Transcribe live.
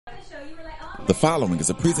The following is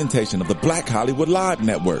a presentation of the Black Hollywood Live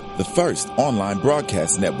Network, the first online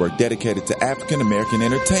broadcast network dedicated to African American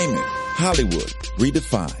entertainment. Hollywood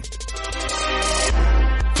Redefined.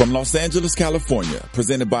 From Los Angeles, California,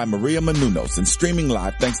 presented by Maria Menounos and streaming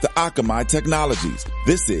live thanks to Akamai Technologies.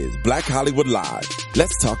 This is Black Hollywood Live.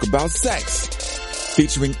 Let's talk about sex.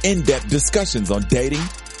 Featuring in-depth discussions on dating,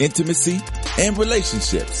 intimacy, and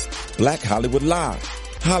relationships. Black Hollywood Live.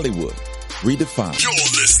 Hollywood Redefined. You're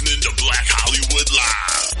listening to Black Hollywood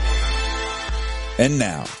Live. And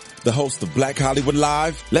now, the host of Black Hollywood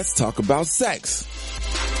Live, let's talk about sex.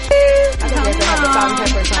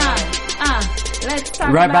 Let's talk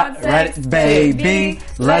about sex, baby.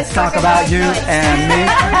 Let's talk about you and me.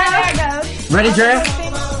 Ready, Drea?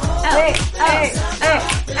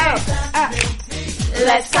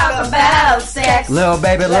 Let's talk about sex. Little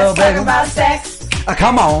baby. Let's talk about sex.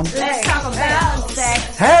 Come on. Let's talk about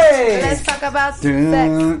sex. Hey. Let's talk about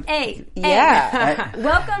sex. Hey. Yeah.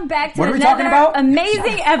 Welcome back to What are we talking another about?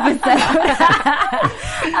 amazing episode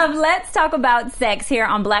of Let's Talk About Sex here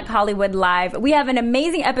on Black Hollywood Live. We have an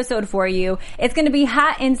amazing episode for you. It's going to be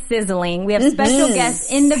hot and sizzling. We have special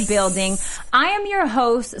guests in the building. I am your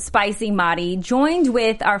host, Spicy Madi, joined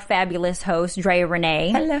with our fabulous host, Drea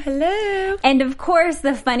Renee. Hello. And of course,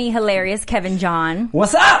 the funny, hilarious Kevin John.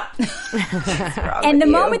 What's up? And the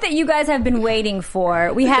moment that you guys have been waiting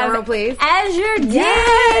for, we have Azur-De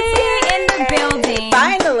in the building.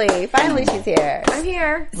 Finally she's here. I'm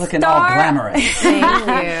here. Looking all glamorous.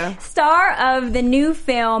 Thank you. Star of the new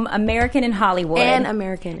film American in Hollywood. And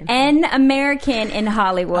American in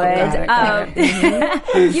Hollywood.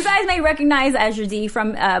 You guys may recognize Azur-De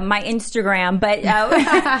from my Instagram, but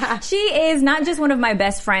she is not just one of my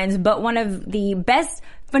best friends, but one of the best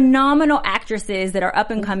phenomenal actresses that are up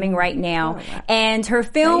and coming right now. And her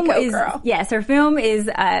film her film is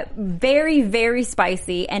very, very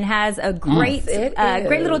spicy and has a great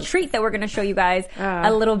little treat that we're going to show you guys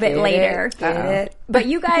a little bit later. But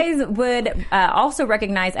you guys would also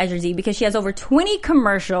recognize Azur-De because she has over 20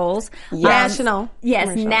 commercials. National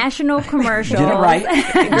commercials. Get it right.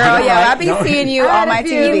 Girl, I be seeing you on my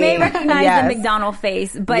TV. You may recognize the McDonald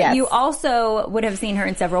face, but you also would have seen her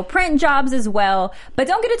in several print jobs as well. But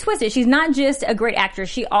don't get it twisted. She's not just a great actress.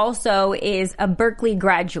 She also is a Berkeley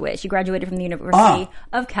graduate. She graduated from the University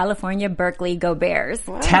of California, Berkeley. Go Bears.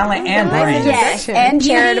 Talent and brain. Yes. And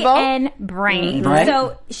charitable. And brain. Right.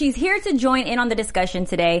 So she's here to join in on the discussion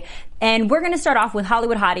today. And we're going to start off with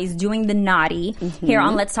Hollywood Hotties Doing the Naughty here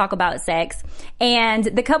on Let's Talk About Sex. And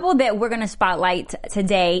the couple that we're going to spotlight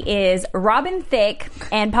today is Robin Thicke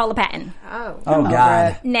and Paula Patton. Oh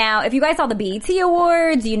God. Now, if you guys saw the BET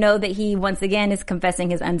Awards, you know that he once again is confessing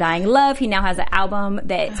his undying love. He now has an album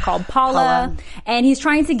that's called Paula. And he's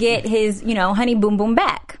trying to get his, Honey Boom Boom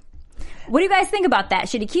back. What do you guys think about that?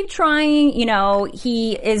 Should he keep trying?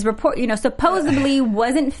 He is supposedly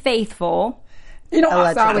wasn't faithful. I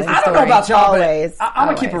don't know about y'all, but I'm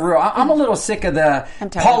going to keep it real. I'm a little sick of the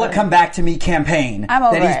Paula Come Back to Me campaign. I'm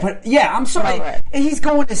over it. I'm sorry. He's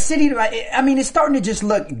going to city to, it's starting to just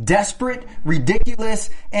look desperate, ridiculous,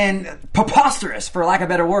 and preposterous, for lack of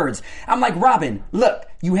better words. I'm like, Robin, look,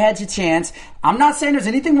 you had your chance. I'm not saying there's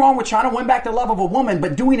anything wrong with trying to win back the love of a woman,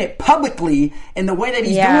 but doing it publicly in the way that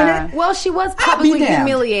he's doing it. Well, she was publicly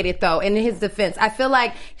humiliated, though, in his defense. I feel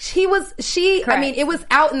like it was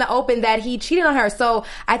out in the open that he cheated on her. So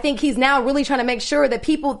I think he's now really trying to make sure that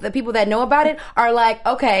the people that know about it are like,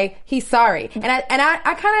 okay, he's sorry. And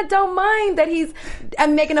I kind of don't mind that he's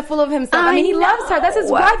making a fool of himself. He loves her. That's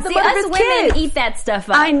his wife, the mother of his women kids. eat that stuff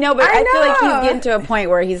up. I know, but I feel like he's getting to a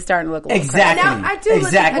point where he's starting to look a little crazy. Exactly. I do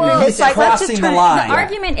exactly. Well, he's crossing the line. The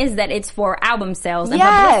argument is that it's for album sales and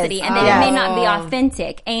publicity, and that it may not be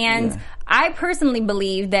authentic. And I personally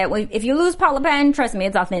believe that if you lose Paula Patton, trust me,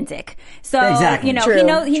 it's authentic. So he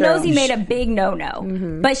knows he made a big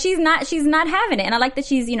no-no, but she's not having it, and I like that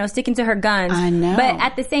she's sticking to her guns. I know, but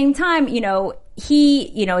at the same time, he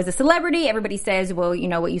is a celebrity. Everybody says, well,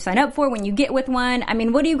 what you sign up for when you get with one.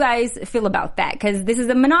 What do you guys feel about that? Because this is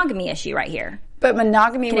a monogamy issue right here. But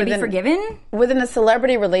monogamy Can it be forgiven? Within a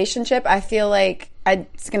celebrity relationship, I feel like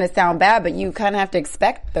it's going to sound bad, but you kind of have to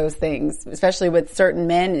expect those things, especially with certain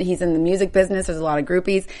men. He's in the music business. There's a lot of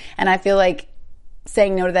groupies. And I feel like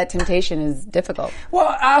saying no to that temptation is difficult. Well,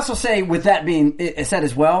 I also say, with that being said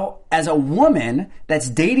as well, as a woman that's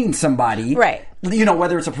dating somebody, right?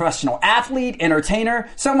 Whether it's a professional athlete, entertainer,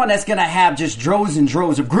 someone that's going to have just droves and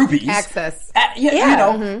droves of groupies. Access.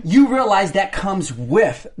 You realize that comes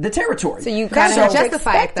with the territory. So you kind of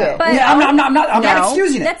justify it, though. I'm not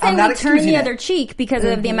excusing it. That's saying we turn the other cheek because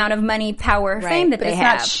of the amount of money, power, fame that they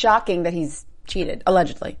have. But it's not shocking that he's cheated,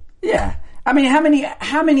 allegedly. Yeah. I mean,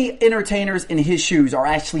 how many entertainers in his shoes are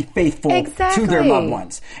actually faithful to their loved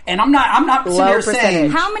ones? And I'm not sitting there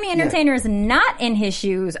saying how many entertainers not in his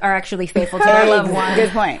shoes are actually faithful to their loved ones. Good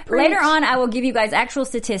point. Later on, I will give you guys actual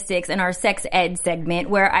statistics in our sex ed segment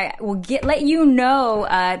where I will let you know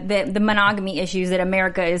the monogamy issues that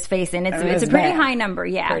America is facing. It's a pretty high number,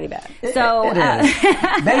 yeah. Pretty bad. So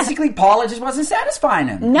basically, Paula just wasn't satisfying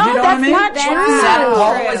him. No, you know that's what I mean? not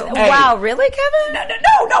true. Wow, really, Kevin?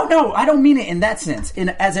 No. I don't mean it in that sense.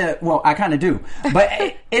 I kind of do.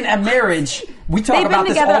 But in a marriage, we talk about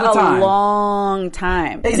this all the time. They've been together a long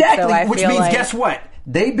time. Exactly. So which means, guess what?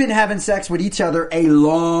 They've been having sex with each other a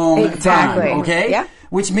long time. Okay? Yeah.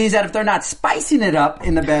 Which means that if they're not spicing it up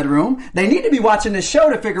in the bedroom, they need to be watching the show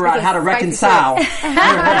to figure out how to reconcile.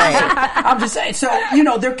 I'm just saying. So,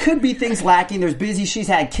 there could be things lacking. There's busy. She's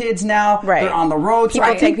had kids now. Right. They're on the road.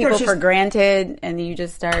 People take people for granted, and you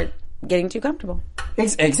just start getting too comfortable.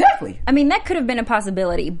 Exactly. I mean, that could have been a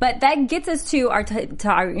possibility, but that gets us to our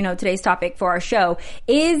today's topic for our show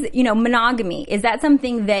is, monogamy. Is that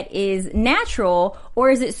something that is natural or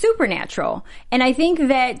is it supernatural? And I think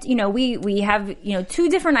that, we have, two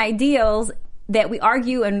different ideals that we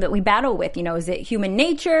argue and that we battle with. Is it human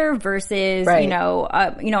nature versus,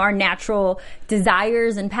 our natural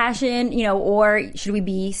desires and passion, or should we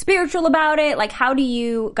be spiritual about it? Like, how do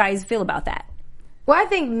you guys feel about that? Well, I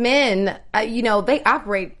think men, they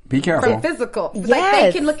operate from physical. Yes. Like,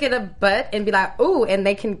 they can look at a butt and be like, ooh, and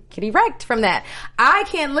they can get erect from that. I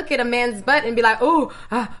can't look at a man's butt and be like, ooh,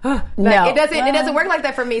 no. It doesn't work like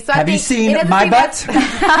that for me. So have you seen my butt?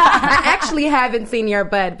 I actually haven't seen your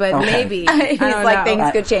butt, but maybe. He's like,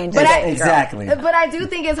 things could change. But exactly. But I do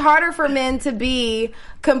think it's harder for men to be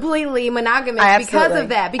completely monogamous because of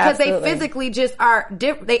that. Because they physically just are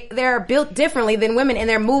they're built differently than women, and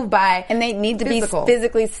they're moved by and they need to be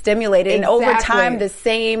physically stimulated. And over time, the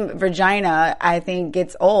same vagina, I think,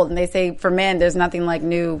 gets old. And they say for men, there's nothing like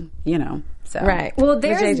new, So. Right. Well,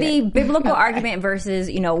 there's the biblical argument versus,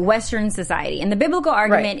 Western society. And the biblical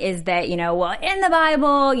argument is that, in the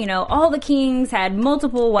Bible, all the kings had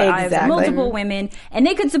multiple wives, multiple women, and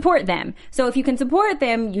they could support them. So if you can support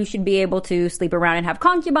them, you should be able to sleep around and have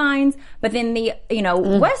concubines. But then the,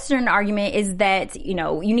 Western argument is that, you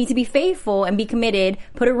need to be faithful and be committed,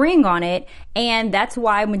 put a ring on it. And that's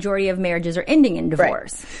why majority of marriages are ending in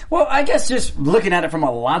divorce. Right. Well, I guess just looking at it from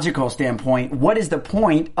a logical standpoint, what is the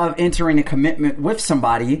point of entering a commitment with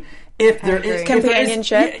somebody if there is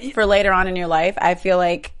companionship for later on in your life? I feel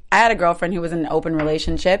like I had a girlfriend who was in an open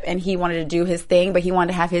relationship, and he wanted to do his thing, but he wanted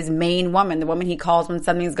to have his main woman, the woman he calls when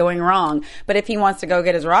something's going wrong. But if he wants to go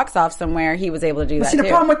get his rocks off somewhere, he was able to do that too. The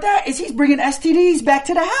problem with that is he's bringing STDs back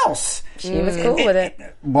to the house. She was cool with it.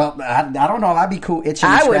 Well, I don't know. I'd be cool itching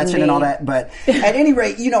and scratching and all that. But at any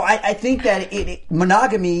rate, I think that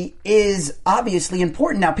monogamy is obviously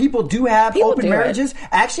important. Now, people do have open marriages.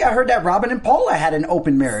 Actually, I heard that Robin and Paula had an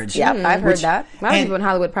open marriage. Yeah, I've heard that. A lot of people in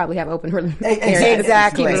Hollywood probably have open marriages.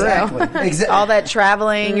 Exactly. All that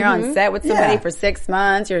traveling, you're on set with somebody for 6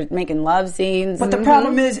 months, you're making love scenes. But the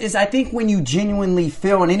problem is I think when you genuinely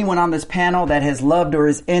feel, and anyone on this panel that has loved or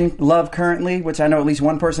is in love currently, which I know at least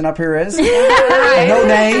one person up here is. No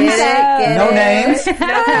names.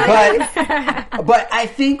 But I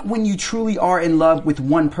think when you truly are in love with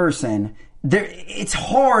one person, it's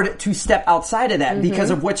hard to step outside of that because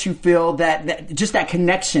of what you feel that just that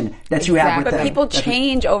connection that you have with them. But people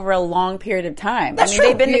change over a long period of time. That's true.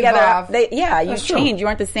 They've been together. You That's change. True. You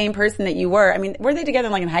aren't the same person that you were. I mean, were they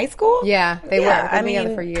together in high school? Yeah, they were. I mean,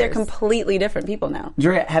 together for years. they're completely different people now.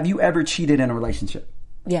 Drea, have you ever cheated in a relationship?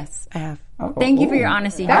 Yes, I have. Thank you for your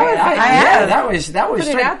honesty. That was Put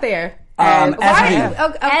straight it out there. Of course.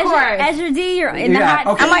 Azur-De, you're in the hot.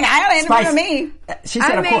 Okay. I'm like, I don't know me. She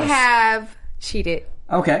said, of course. I may have cheated.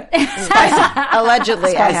 Okay. Spicy.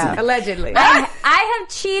 Allegedly, I have. Allegedly. I have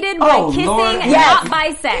cheated by kissing, not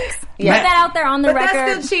by sex. Put that out there on the record.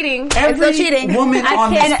 That's still cheating. Every woman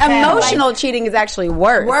on this panel. Emotional cheating is actually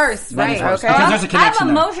worse. Right. Okay. Because there's a connection I've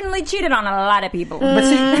emotionally cheated on a lot of people. But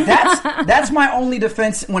see, that's my only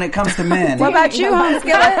defense when it comes to men. What about you,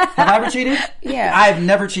 Skillet? Have I ever cheated? Yeah. I've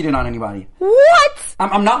never cheated on anybody. What?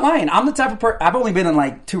 I'm not lying. I'm the type of person. I've only been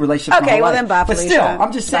in 2 relationships. Okay, well life. then, bye, but Felicia. still,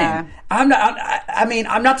 I'm just saying. I'm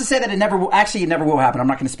not to say that it never will. Actually, it never will happen. I'm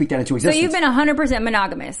not going to speak that into existence. So you've been 100%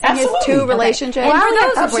 monogamous. Absolutely. In his 2 relationships.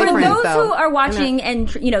 And for those who are watching and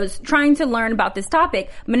trying to learn about this topic,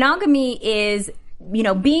 monogamy is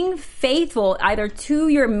being faithful either to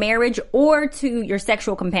your marriage or to your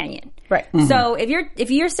sexual companion. Right. Mm-hmm. So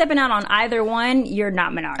if you're stepping out on either one, you're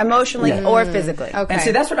not monogamous. Emotionally or physically. Okay. And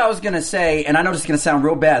see, that's what I was going to say, and I know this is going to sound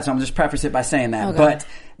real bad, so I'm just preface it by saying that. Okay. But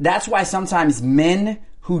that's why sometimes men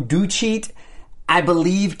who do cheat, I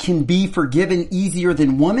believe, can be forgiven easier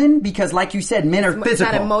than women because, like you said, men are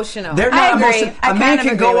physical. Not emotional. They're not agree. emotional. I A man kind of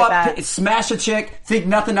can go agree with up, that. smash a chick, think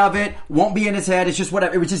nothing of it, won't be in his head. It's just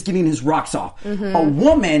whatever. It was just getting his rocks off. A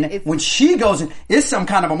woman, when she goes in, it's some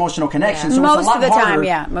kind of emotional connection. So Most it's a lot of the harder time,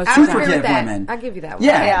 yeah. Most to of the time. agree forgive with that. women. I'll give you that one.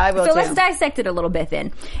 Yeah, I will So too. let's dissect it a little bit then.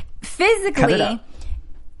 Cut it Physically, up.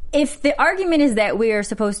 if the argument is that we are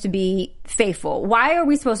supposed to be faithful, why are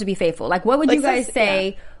we supposed to be faithful? Like, what would you guys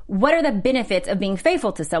say? What are the benefits of being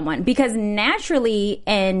faithful to someone? Because naturally,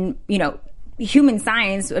 and human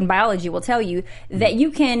science and biology will tell you that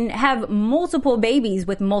you can have multiple babies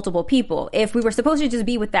with multiple people. If we were supposed to just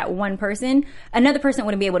be with that one person, another person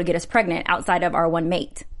wouldn't be able to get us pregnant outside of our one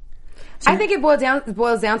mate. I think it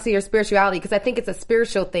boils down to your spirituality because I think it's a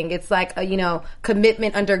spiritual thing. It's like a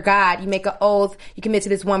commitment under God. You make an oath. You commit to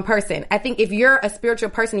this one person. I think if you're a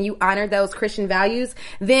spiritual person and you honor those Christian values,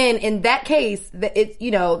 then in that case,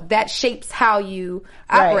 that shapes how you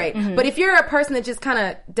operate. Right. But if you're a person that just kind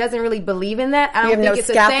of doesn't really believe in that, I don't think no it's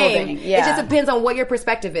a scaffolding. thing. Yeah. It just depends on what your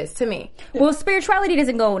perspective is. To me, Well, spirituality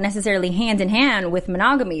doesn't go necessarily hand in hand with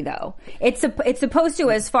monogamy, though. It's supposed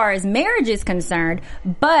to, as far as marriage is concerned.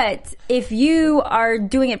 But if you are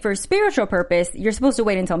doing it for a spiritual purpose, you're supposed to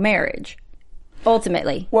wait until marriage.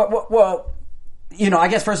 Ultimately, Well, I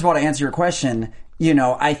guess first of all, to answer your question,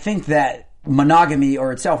 I think that monogamy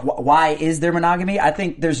or itself, why is there monogamy? I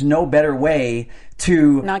think there's no better way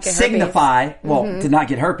to Not get signify, to not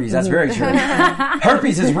get herpes. That's very true.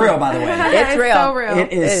 Herpes is real, by the way. It's real. so real.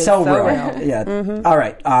 It is so real. Yeah. All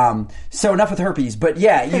right. So enough with herpes, but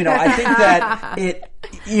yeah, I think that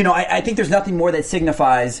I think there's nothing more that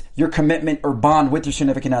signifies your commitment or bond with your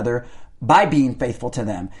significant other by being faithful to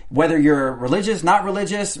them. Whether you're religious, not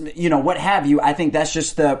religious, what have you, I think that's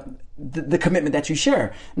just the commitment that you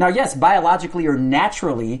share. Now, yes, biologically or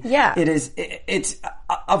naturally, it's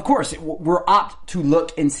of course, we're apt to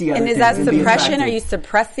look and see other And things. is that and be suppression? attracted. Are you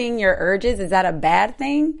suppressing your urges? Is that a bad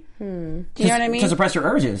thing? Do you know what I mean? To suppress your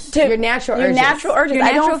urges. your natural urges.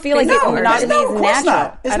 I don't feel like monogamy of is course natural.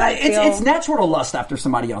 not. It's, I not. don't feel- It's natural to lust after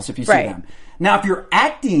somebody else if you see Right. them. Now, if you're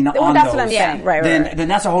acting on that's those, what I'm saying. Right, right. then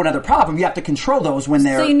that's a whole other problem. You have to control those when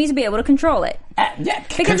they're... so you need to be able to control it. control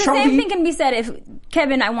Because the same thing can be said if,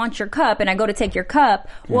 Kevin, I want your cup and I go to take your cup,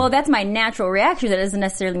 well, that's my natural reaction. That doesn't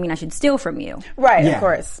necessarily mean I should steal from you. Right, Yeah. of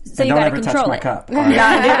course. So And you don't got to ever touch control my it. cup. All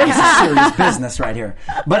right? This is serious business right here.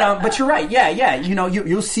 But you're right. Yeah.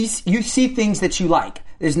 You see things that you like.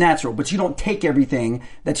 It's natural, but you don't take everything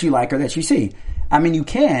that you like or that you see. I mean, you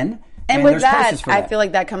can. And with there's that, places for I feel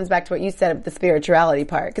like that comes back to what you said of the spirituality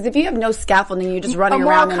part. Because if you have no scaffolding, you're just running a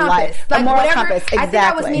moral around in compass. life. Like a moral whatever, compass, exactly. I think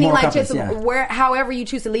I was meaning Moral like compass, just however you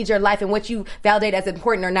choose to lead your life and what you validate as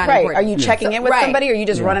important or not Right. important. Are you checking in with somebody or are you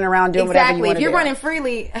just running around doing whatever you want to do? If you're running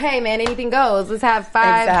freely, hey man, anything goes. Let's have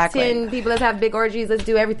 5, Exactly. 10 people. Let's have big orgies. Let's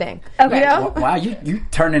do everything. Okay. You know? Wow, you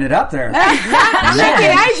turning it up there.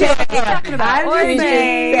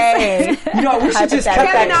 We should just cut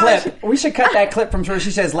that clip. We should cut that clip from where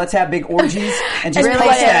she says, "Let's have big orgies," and just Really?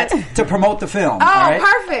 post that to promote the film. Oh, all right?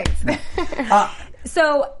 perfect.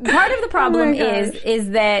 So part of the problem is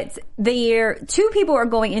that two people are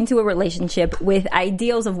going into a relationship with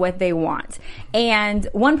ideals of what they want, and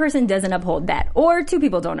one person doesn't uphold that, or two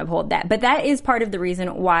people don't uphold that. But that is part of the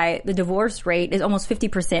reason why the divorce rate is almost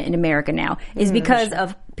 50% in America now, is because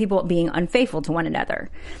of people being unfaithful to one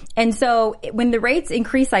another. And so when the rates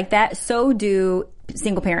increase like that, so do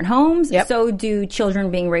single parent homes, so do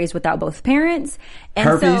children being raised without both parents. And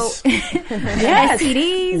Herpes. so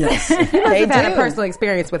STDs. Yes. They've had a personal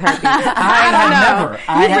experience with herpes. I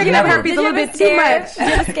have Bringing up never. herpes a little bit too much.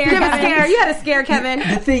 Did you have a scare? You had a scare, Kevin.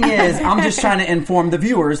 The thing is, I'm just trying to inform the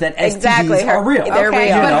viewers that Exactly. STDs are real. They're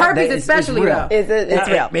real. But herpes that especially, real. though. It's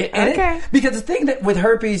real. Okay. Because the thing that with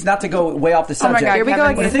herpes, not to go way off the subject, God, Here we go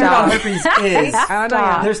Kevin, the again. thing about herpes is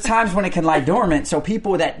Stop. there's times when it can lie dormant. So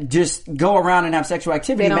people that just go around and have sexual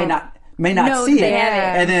activity may not know see they it,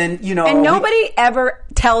 have it. and then And nobody ever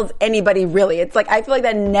tells anybody really. It's like, I feel like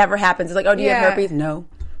that never happens. It's like, oh, do you have Yeah. herpes? No.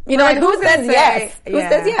 You know, Right, like, who who's gonna says say- yes? Who yeah.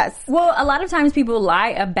 says yes? Well, a lot of times people lie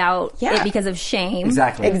about it because of shame.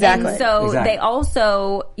 Exactly. And so Exactly. they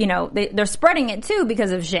also, they're spreading it too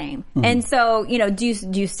because of shame. Mm-hmm. And so, do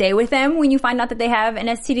you stay with them when you find out that they have an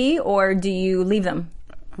STD, or do you leave them?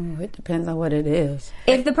 Oh, it depends on what it is.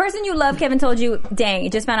 If the person you love, Kevin, told you, dang, you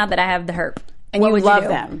just found out that I have the herp. And what you would love do?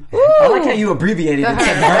 them. I like how you abbreviated it.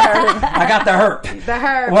 Said the herp. I got the herp. The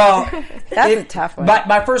herp. Well, That's a tough one.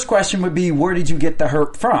 My first question would be, where did you get the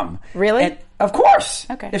herp from? Really? And, Of course.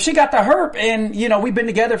 Okay. If she got the herp and, we've been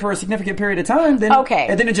together for a significant period of time, then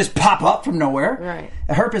and then it just pop up from nowhere. Right.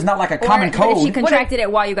 A herp is not like a common code. But if she contracted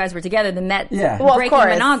it while you guys were together, then that's breaking of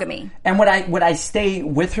monogamy. And would I stay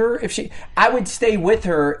with her I would stay with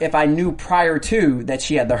her if I knew prior to that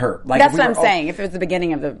she had the herp. Like that's what I'm saying. If it was the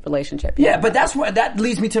beginning of the relationship. Yeah, but that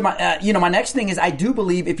leads me to my my next thing is I do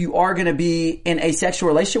believe if you are going to be in a sexual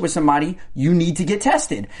relationship with somebody, you need to get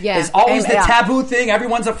tested. Yeah. It's always the taboo thing.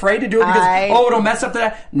 Everyone's afraid to do it because it'll mess up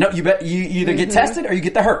that. No, you either get tested or you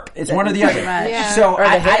get the herp. It's one or the other. Yeah. So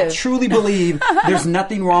I truly believe there's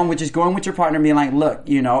nothing wrong with just going with your partner and being like, look,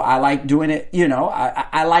 I like doing it.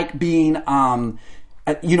 I like being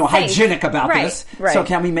hygienic about this. Right. So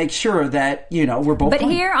can we make sure that, we're both But fine?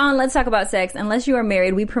 here on Let's Talk About Sex, unless you are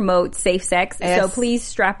married, we promote safe sex. Yes. So please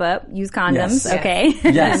strap up, use condoms, Yes. okay?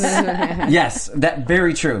 Yes. Yes. That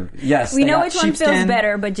very true. Yes. We They know got which one feels sheepskin.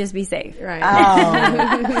 better, but just be safe. Right.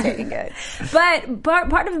 Very good. But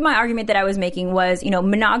part of my argument that I was making was,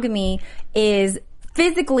 monogamy is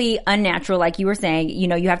physically unnatural, like you were saying.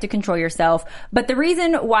 You have to control yourself. But the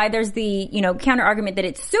reason why there's the, counter argument that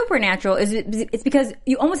it's supernatural is it's because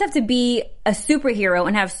you almost have to be a superhero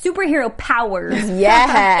and have superhero powers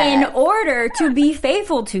in order to be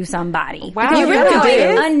faithful to somebody. Wow, Because you you're really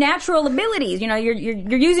doing do. unnatural abilities.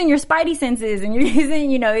 You're using your spidey senses and you're using,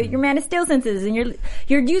 your Man of Steel senses and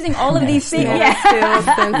you're using all of these things.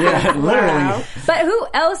 Yeah, literally. But who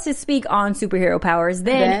else to speak on superhero powers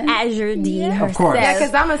than Azur-De herself? Of course. Yeah,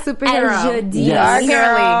 because I'm a superhero. Azur-De. Yes.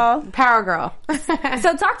 Apparently. Power girl.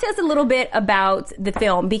 So talk to us a little bit about the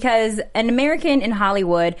film, because An American in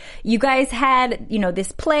Hollywood, you guys had,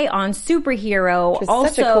 this play on superhero. Which is also,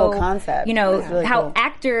 such a cool concept. It was really how cool.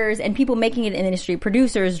 actors and people making it in the industry,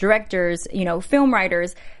 producers, directors, film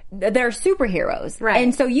writers, they're superheroes. Right.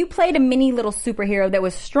 And so you played a mini little superhero that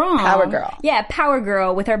was strong. Power girl. Yeah, Power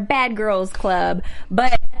Girl with her Bad Girls Club.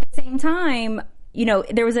 But at the same time,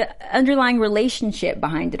 there was an underlying relationship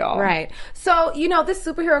behind it all. Right. So, this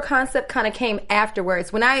superhero concept kind of came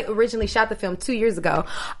afterwards. When I originally shot the film 2 years ago,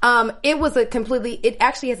 it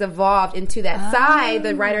actually has evolved into that side.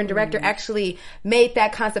 The writer and director actually made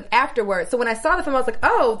that concept afterwards. So when I saw the film, I was like,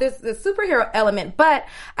 oh, there's the superhero element. But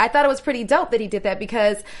I thought it was pretty dope that he did that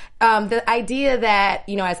because the idea that,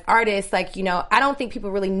 as artists, I don't think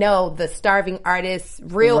people really know the starving artist,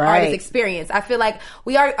 real artist experience. I feel like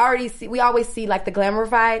we always see like the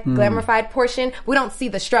glamorified portion. We don't see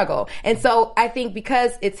the struggle. And so I think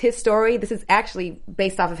because it's his story, this is actually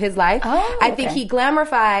based off of his life. I think he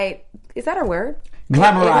glamorified, is that a word?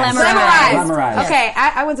 Glamorized. Okay,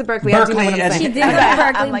 I went to Berkeley. I do know what I'm saying. She did go to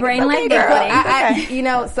Berkeley, brain like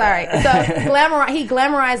girl. Sorry. So he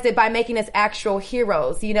glamorized it by making us actual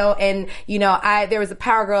heroes, and there was a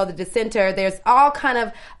Power Girl, the Dissenter. There's all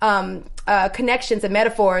kind of connections and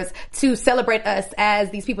metaphors to celebrate us as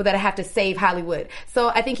these people that have to save Hollywood. So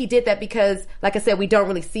I think he did that because, like I said, we don't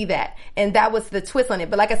really see that, and that was the twist on it.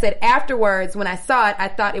 But like I said, afterwards, when I saw it, I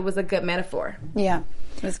thought it was a good metaphor. Yeah,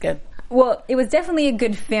 it was good. Well, it was definitely a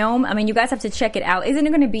good film. I mean, you guys have to check it out. Isn't it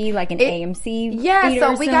going to be like an AMC? Yeah, theater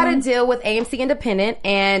so we soon? got a deal with AMC Independent,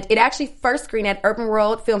 and it actually first screened at Urban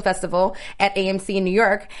World Film Festival at AMC in New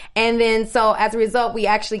York. And then, so as a result, we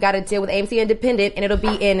actually got a deal with AMC Independent, and it'll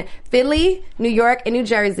be in Philly, New York, and New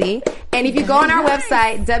Jersey. And if you go on our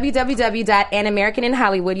website,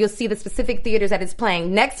 www.anamericaninhollywood, you'll see the specific theaters that it's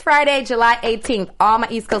playing. Next Friday, July 18th, all my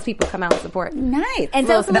East Coast people come out and support. Nice. And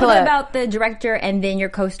tell us a little bit about the director and then your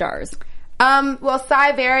co-stars. Well,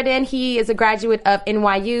 Cy Varidan, he is a graduate of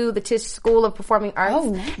NYU, the Tisch School of Performing Arts. Oh,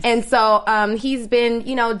 nice. And so, he's been,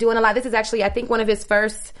 doing a lot. This is actually, I think, one of his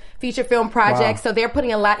first feature film projects. Wow. So they're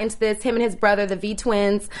putting a lot into this. Him and his brother, the V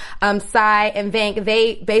Twins, Cy and Vank,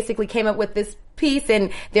 they basically came up with this piece, and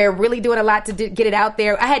they're really doing a lot to get it out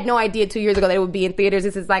there. I had no idea 2 years ago that it would be in theaters.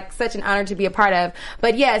 This is like such an honor to be a part of.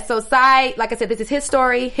 But yeah, so Cy, like I said, this is his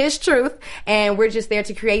story, his truth, and we're just there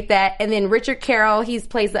to create that. And then Richard Carroll, he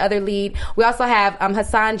plays the other lead. We also have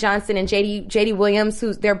Hassan Johnson and JD Williams,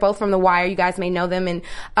 they're both from The Wire. You guys may know them. And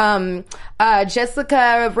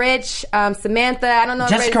Jessica Rich, Samantha. I don't know.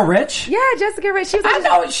 Jessica Rich? Yeah, Jessica Rich. She was I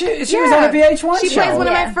know. She was on a VH1 show. She plays one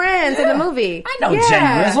of my friends in the movie. I know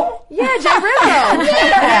Jen Rizzle. Yeah, Jen Rizzle.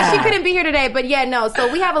 Yeah, she couldn't be here today, but yeah, no. So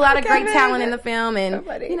we have a lot of great talent in the film, and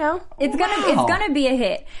it's gonna be a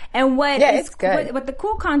hit. And it's good. What the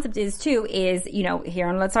cool concept is too is here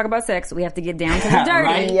on Let's Talk About Sex, we have to get down to the dirty.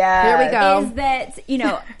 Right? Yeah, here we go. Is that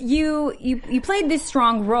you played this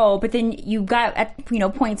strong role, but then you got at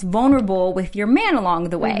points vulnerable with your man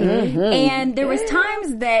along the way, and there was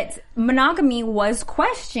times that monogamy was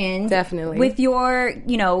questioned. Definitely with your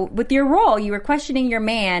role, you were questioning your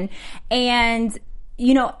man, and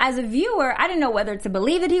as a viewer, I didn't know whether to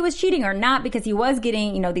believe that he was cheating or not because he was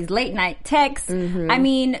getting, these late night texts. I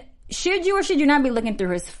mean, should you or should you not be looking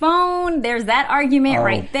through his phone? There's that argument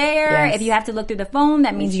right there. Yes. If you have to look through the phone,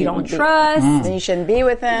 that means you don't trust. Then you shouldn't be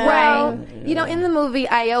with him. Well, in the movie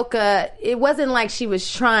Ioka, it wasn't like she was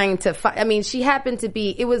trying to fight. I mean, she happened to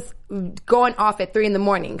be, it was going off at 3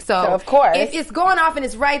 a.m. So of course. if it's going off and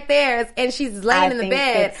it's right there and she's laying in the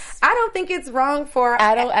bed, I don't think it's wrong for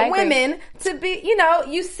women to be,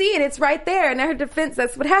 you see it, it's right there. And in her defense,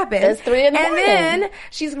 that's what happened. It's 3 a.m. And then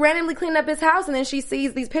she's randomly cleaning up his house and then she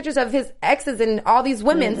sees these pictures of his exes and all these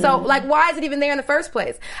women. So, why is it even there in the first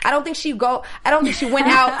place? I don't think she went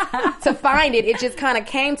out to find it. It just kind of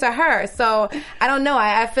came to her. So, I don't know.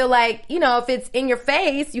 I feel like, if it's in your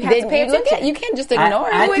face, you have to pay attention. You can't just ignore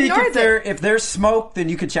it. I think if there's smoke, then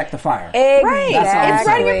you could check the fire. Exactly. Right. It's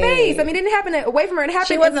right in your face. I mean, it didn't happen away from her. It happened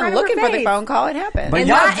She in wasn't front looking of her for the face. phone call. It happened. But And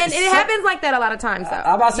it happens like that a lot of times, though.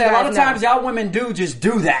 I'm about to say, a lot of times y'all women do just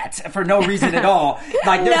do that for no reason at all.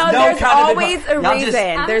 Like, there's always a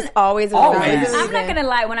reason. There's always a reason. I'm not gonna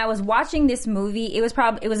lie. When I was watching this movie, it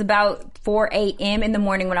was about 4 a.m. in the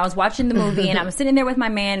morning when I was watching the movie, and I was sitting there with my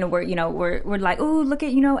man, and we're like, oh, look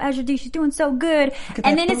at Azur-De, she's doing so good,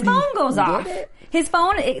 and then his phone goes off. His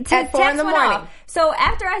phone, his text went off. So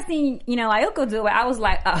after I seen, Ioka do it, I was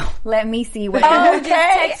like, oh, let me see what.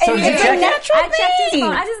 Okay. So did you check it? I checked his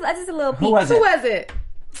phone. I just a little peek. Who was it?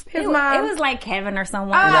 His mom. It was like Kevin or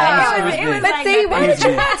someone. It was But like see, why nothing.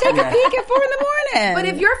 did you not take a peek at 4 a.m? But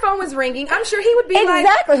if your phone was ringing, I'm sure he would be like,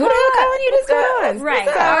 exactly. Who the hell calling you? What's going on? Right.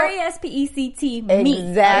 RESPECT, me.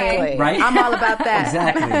 Exactly. Okay? Right? I'm all about that.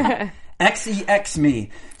 Exactly. XEX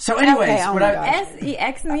me. So anyways,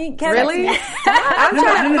 SEX me? Kevin. Really? I'm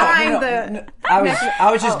trying to find the...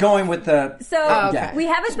 I was just going with the... So we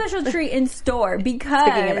have a special treat in store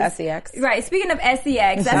because... Speaking of SEX. Right, speaking of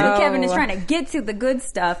SEX, that's what Kevin is trying to get to, the good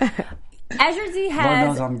stuff. Azur-De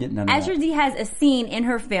has a scene in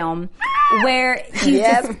her film where she's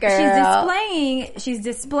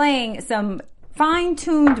displaying some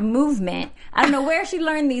fine-tuned movement. I don't know where she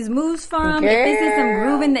learned these moves from. If this is some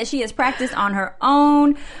grooving that she has practiced on her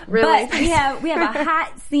own. Really? But we have a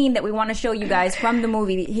hot scene that we want to show you guys from the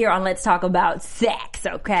movie here on Let's Talk About Sex,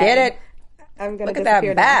 okay? Get it? I'm gonna Look at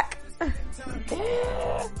that back.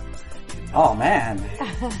 Oh, man.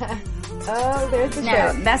 Oh, there's the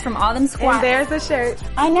Now, shirt. that's from all them squats. And there's the shirt.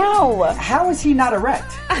 I know. How is he not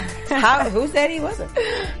erect? Who said he wasn't?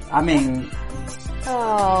 I mean... Oh,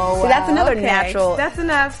 wow. See, that's another natural. That's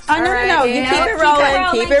enough. Oh, no. You keep it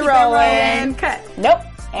rolling. Keep it rolling. Cut. Nope.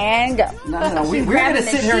 And go. No. We're going to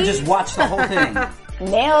sit here and just watch the whole thing.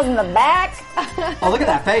 Nails in the back. Oh, look at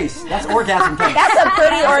that face. That's orgasm face. That's a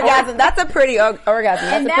pretty orgasm. That's a pretty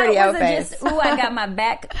orgasm. That's a pretty O face. I got my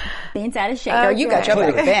back bent out of shape. Girl, you got your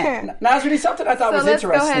back bent. Now, Azur-De, something I thought was let's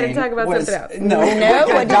interesting. go ahead and talk about something else. No,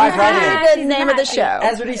 No, dive right in. the name of the show.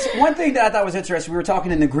 Azur-De, one thing that I thought was interesting, we were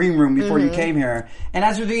talking in the green room before you came here, and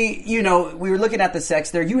Azur-De, we were looking at the sex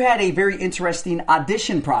there. You had a very interesting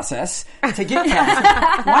audition process to get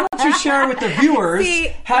cast. Why don't you share with the viewers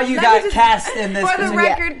how you got cast in this? For the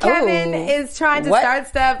record, Kevin is trying to start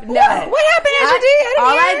stuff. No. What happened,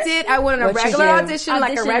 Azur-De? I went on a regular audition,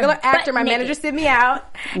 like a regular actor. My manager sent me out.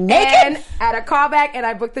 Naked? And at a callback, and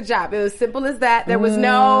I booked the job. It was simple as that. There was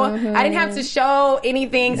I didn't have to show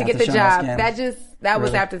anything to get the job. That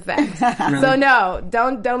was after the fact. So no,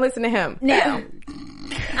 don't listen to him. Now,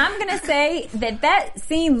 I'm going to say that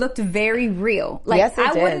scene looked very real. Like, yes,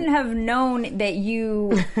 I wouldn't have known that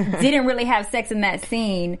you didn't really have sex in that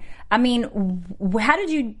scene. I mean, how did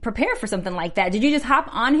you prepare for something like that? Did you just hop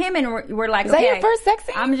on him and we're like, is that your first sex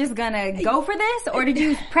scene? I'm just going to go for this? Or did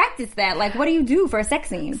you practice that? Like, what do you do for a sex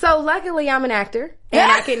scene? So luckily I'm an actor and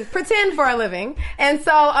I can pretend for a living. And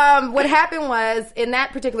so what happened was in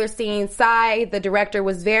that particular scene, Sai, the director,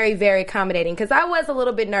 was very, very accommodating because I was a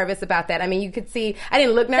little bit nervous about that. I mean, you could see I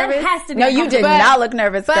didn't look nervous. That has to be no, you did not look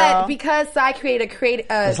nervous, girl. But because Sai created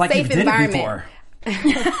a like safe environment. No,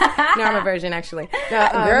 I'm a virgin actually. No,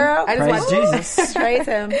 girl, I just praise Jesus. Praise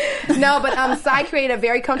him. No, but Sai created a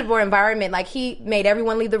very comfortable environment. Like he made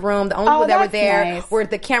everyone leave the room. The only people that were there were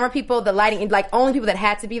the camera people, the lighting, like only people that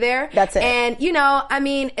had to be there. That's it. And I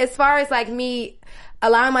mean, as far as like me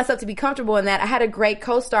allowing myself to be comfortable in that, I had a great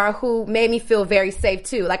co-star who made me feel very safe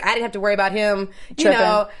too. Like I didn't have to worry about him,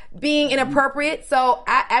 being inappropriate. So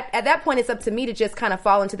at that point, it's up to me to just kind of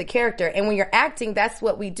fall into the character. And when you're acting, that's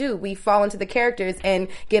what we do. We fall into the characters and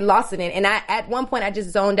get lost in it. And at one point, I just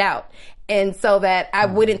zoned out. And so that I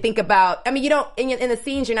wouldn't think about, I mean, you don't, in the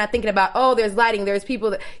scenes, you're not thinking about, oh, there's lighting, there's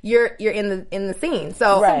people that you're in the scene.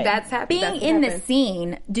 So that's happening. Being in the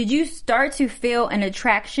scene, did you start to feel an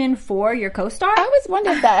attraction for your co-star? I always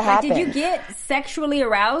wondered if that happened. Did you get sexually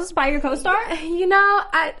aroused by your co-star? You know,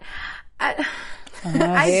 I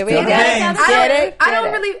Here we go. I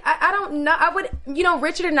don't know. I would, you know,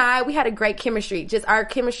 Richard and I, we had a great chemistry. Just our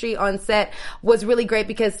chemistry on set was really great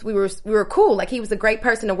because we were cool. Like, he was a great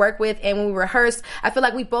person to work with, and when we rehearsed, I feel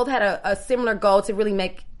like we both had a similar goal to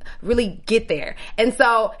really get there, and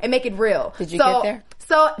make it real. Did you get there?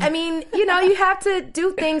 So, I mean, you know, you have to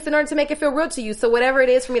do things in order to make it feel real to you. So whatever it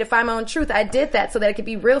is for me to find my own truth, I did that so that it could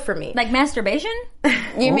be real for me. Like masturbation?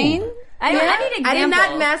 You mean? I need examples. I did not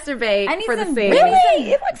masturbate for the scene.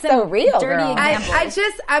 Really? It looks so real, dirty girl.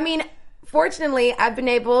 examples. I mean, fortunately, I've been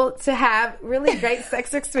able to have really great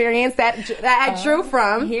sex experience that I drew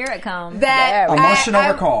from. Here it comes. That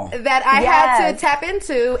emotional recall. That I had to tap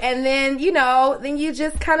into, and then, you know, then you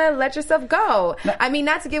just kind of let yourself go. I mean,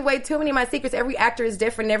 not to give away too many of my secrets, every actor is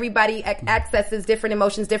different, everybody accesses different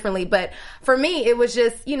emotions differently, but for me, it was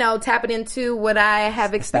just, you know, tapping into what I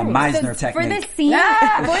have experienced. That Meisner technique.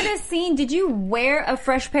 For this scene, did you wear a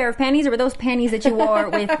fresh pair of panties, or were those panties that you wore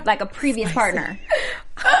with like a previous partner?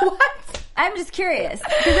 What? I'm just curious.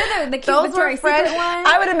 Because they're the cute Those Victoria's were fresh. Secret ones.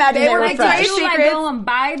 I would imagine they were fresh. Did you like go and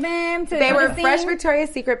buy them? They were fresh Victoria's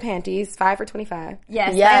Secret panties, 5 for $25. Yes.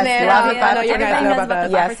 And then, love it. I know you guys know about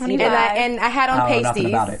those. Yes, and I had on nothing about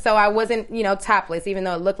pasties, it. so I wasn't, you know, topless, even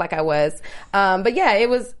though it looked like I was. But yeah, it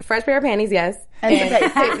was fresh pair of panties, yes.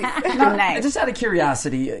 Nice. Just out of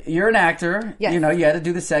curiosity, you're an actor. Yes. You know, you had to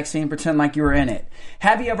do the sex scene, pretend like you were in it.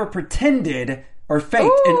 Have you ever pretended or faked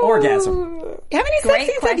an orgasm? How many sex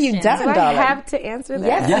scenes have you done, Do I darling? have to answer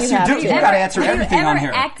that? Yes, you do. You got to answer everything on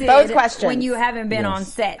here. Acted Both questions. when you haven't been on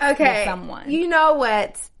set with someone. You know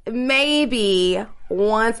what? Maybe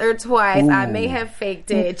once or twice I may have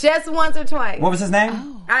faked it. Just once or twice. What was his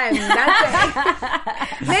name? I am not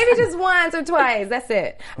saying. Maybe just once or twice. That's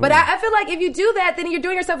it. But I feel like if you do that, then you're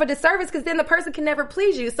doing yourself a disservice because then the person can never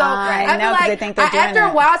please you. So I feel like they think they're doing after a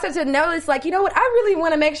it. while, I start to notice, like, you know what? I really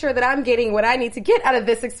want to make sure that I'm getting what I need to get out of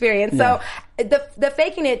this experience. Yeah. So the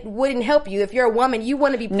faking it wouldn't help you. If you're a woman, you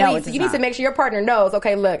want to be pleased. No, it So does you need not. to make sure your partner knows,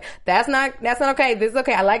 okay, look, that's not okay. This is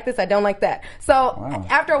okay. I like this. I don't like that. So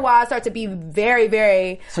after a while, I start to be very,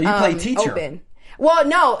 very So you play teacher. open. Well,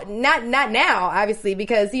 no, not now, obviously,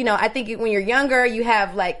 because, you know, I think when you're younger, you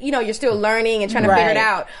have, like, you know, you're still learning and trying to figure it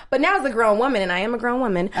out. But now as a grown woman, and I am a grown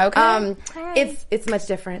woman, it's much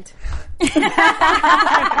different.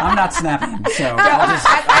 I'm not snapping, so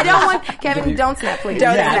I don't want Kevin. Don't snap, please.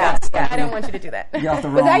 Don't snap. I don't want you to do that. You're off the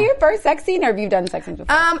Was wrong. that your first sex scene, or have you done sex scenes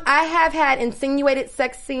before? I have had insinuated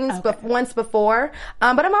sex scenes once before,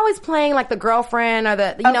 but I'm always playing like the girlfriend or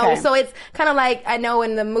the, you know, so it's kind of like, I know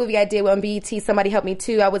in the movie I did on BET, Somebody Help Me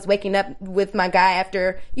Too, I was waking up with my guy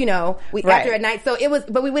after, you know, after a night. So it was,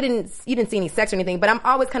 but you didn't see any sex or anything, but I'm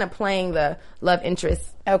always kind of playing the love interest,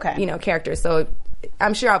 you know, character. So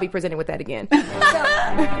I'm sure I'll be presented with that again.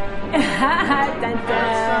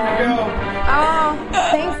 Oh,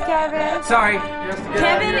 thanks, Kevin. Sorry.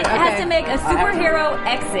 Kevin has to make a superhero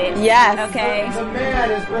exit. Yes. Okay. The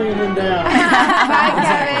man is bringing him down. Bye,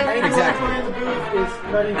 Kevin. Exactly. In the booth is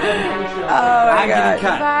cutting Kevin from the show. I'm getting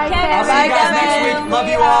cut. Bye, I'll see Kevin. you guys next week. Love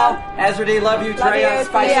you all. Azur-De, love you. Drea,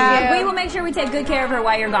 Spicy. Yeah. We will make sure we take good care of her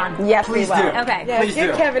while you're gone. Yes, Please we will. do. Okay. Yeah, Please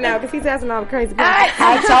get do. Kevin out because he's asking all the crazy questions.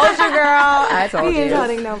 I told you, girl. I told He ain't you.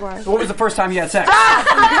 holding no bar. What was the first time you had sex?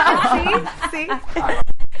 See?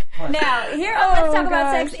 Now, here on Let's Talk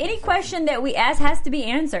About Sex, any question that we ask has to be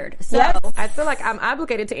answered. So I feel like I'm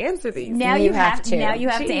obligated to answer these. now You you have have to. Now you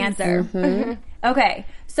have to answer. Okay.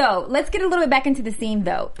 So let's get a little bit back into the scene,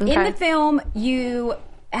 though. In the film, you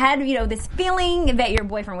had, you know, this feeling that your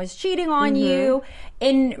boyfriend was cheating on you.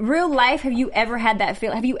 In real life, have you ever had that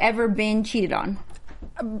feel? Have you ever been cheated on?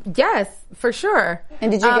 Yes, for sure.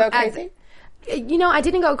 And did you go crazy? You know, I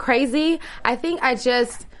didn't go crazy. I think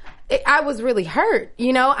I was really hurt.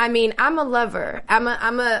 You know, I mean, I'm a lover. I'm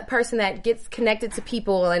a person that gets connected to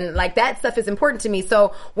people, and like that stuff is important to me.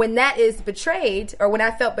 So when that is betrayed, or when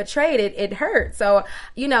I felt betrayed, it hurt. So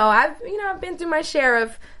I've been through my share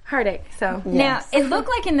of heartache. So Now, it looked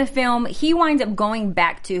like in the film he winds up going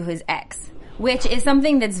back to his ex, which is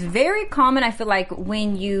something that's very common. I feel like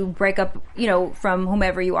when you break up, you know, from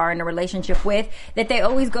whomever you are in a relationship with, that they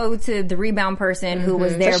always go to the rebound person who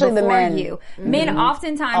was there Especially the before men. you. Men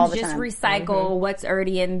oftentimes All the just time. recycle what's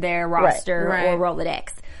already in their roster Right. or Rolodex.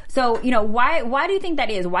 So, you know, why do you think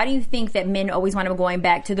that is? Why do you think that men always wind up going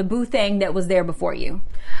back to the boo thing that was there before you?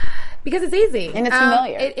 Because it's easy. And it's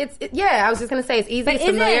familiar. I was just going to say it's easy, but it's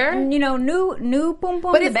familiar. New boom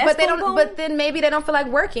boom, but then maybe they don't feel like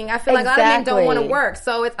working. I feel like a lot of men don't want to work.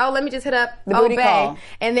 So it's, let me just hit up the booty call.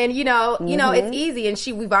 And then, it's easy.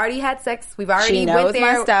 And we've already had sex. We've already knows went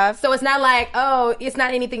there. my stuff. So it's not like, it's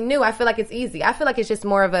not anything new. I feel like it's easy. I feel like it's just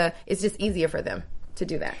more of it's just easier for them to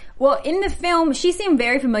do that. Well, in the film, she seemed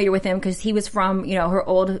very familiar with him because he was from, her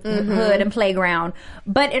old hood and playground.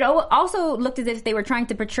 But it also looked as if they were trying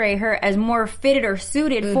to portray her as more fitted or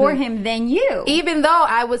suited for him than you. Even though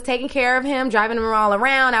I was taking care of him, driving him all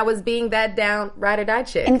around, I was being that down ride or die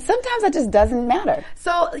chick. And sometimes that just doesn't matter.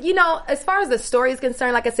 So, as far as the story is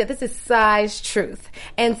concerned, like I said, this is size truth.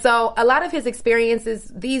 And so a lot of his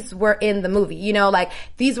experiences, these were in the movie,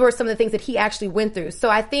 these were some of the things that he actually went through. So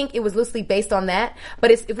I think it was loosely based on that.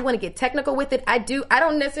 But if we want to get technical with it, I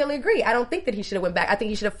don't necessarily agree. I don't think that he should have went back. I think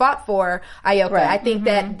he should have fought for Ayoka. Right. I think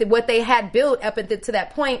that what they had built up to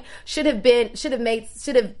that point should have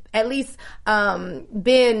at least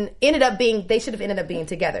ended up being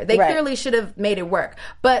together. They clearly should have made it work.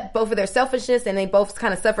 But both of their selfishness, and they both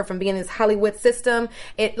kind of suffer from being in this Hollywood system.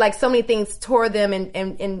 It, like, so many things tore them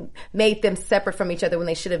and made them separate from each other when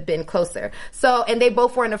they should have been closer. So, and they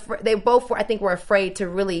both were I think were afraid to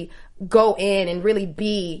really go in and really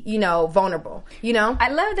be, vulnerable, I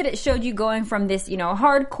love that it showed you going from this,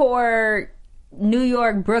 hardcore New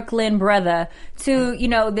York, Brooklyn brother to,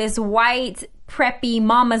 this white, preppy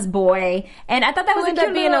mama's boy. And I thought that was ended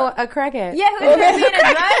up being a crackhead. Yeah, who ended up being a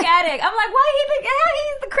drug addict. I'm like, why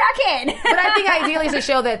he's the crackhead? But I think ideally to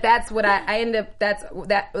show that that's what I ended up,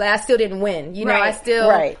 I still didn't win. I still,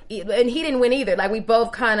 and he didn't win either. Like, we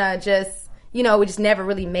both kind of just, we just never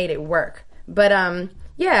really made it work. But,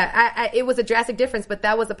 it was a drastic difference, but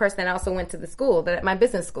that was the person that also went to the school, my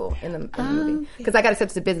business school in the movie. Because I got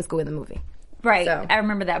accepted to business school in the movie. Right. So, I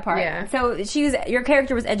remember that part. Yeah. So your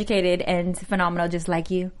character was educated and phenomenal, just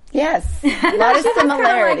like you. Yes. A lot of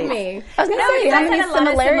similarities. Like me. I was going to say, how many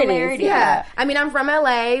similarities? Yeah. I mean, I'm from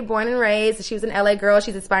LA, born and raised. She was an LA girl.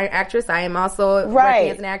 She's an aspiring actress. I am also working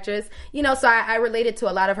as an actress. So I related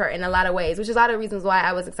to a lot of her in a lot of ways, which is a lot of reasons why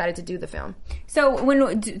I was excited to do the film. So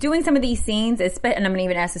when doing some of these scenes, and I'm going to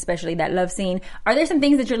even ask especially that love scene, are there some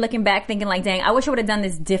things that you're looking back thinking like, dang, I wish I would have done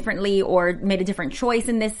this differently or made a different choice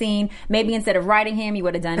in this scene? Maybe instead of writing him, you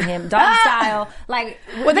would have done him dog style. Like,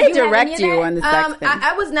 well, they direct you on the sex thing.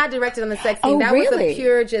 I was not directed on the sex scene. That was a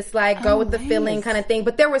pure just like go with the feeling kind of thing.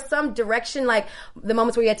 But there was some direction, like the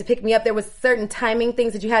moments where you had to pick me up, there was certain timing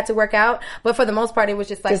things that you had to work out. But for the most part, it was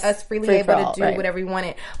just like us freely able to do whatever we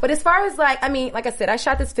wanted. But as far as like I said, I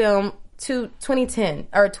shot this film to 2010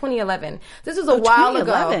 or 2011. This was a while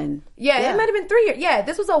ago. Yeah, it might have been 3 years. Yeah,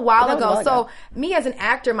 this was a while ago. So me as an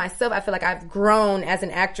actor myself, I feel like I've grown as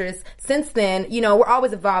an actress since then. We're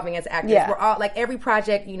always evolving as actors. We're all like every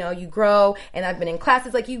project, you grow, and I've been in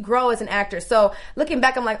classes, like you grow as an actor. So looking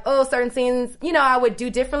back, I'm like, certain scenes, I would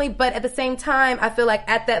do differently. But at the same time, I feel like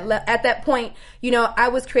at that point, I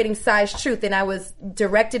was creating size truth, and I was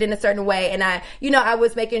directed in a certain way, and I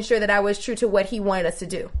was making sure that I was true to what he wanted us to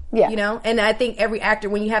do. Yeah. And I think every actor,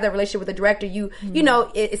 when you have that relationship with a director,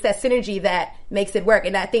 it's that synergy that makes it work.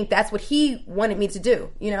 And I think that's what he wanted me to do,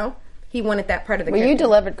 He wanted that part of the character. You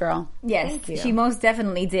delivered, girl. Yes, she most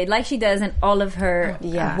definitely did. Like she does in all of her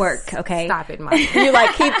work, okay? Stop it, Mom. You're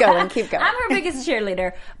like, keep going. I'm her biggest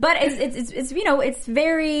cheerleader. But it's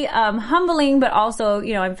very humbling, but also,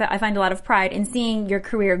 I find a lot of pride in seeing your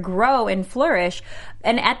career grow and flourish.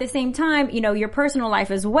 And at the same time, your personal life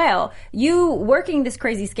as well. You working this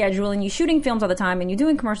crazy schedule and you shooting films all the time and you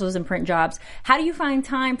doing commercials and print jobs. How do you find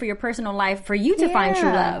time for your personal life for you to find true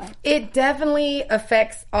love? It definitely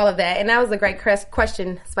affects all of that. And that was a great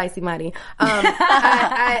question, Spicy Mighty.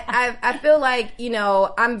 I feel like,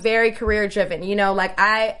 I'm very career driven. Like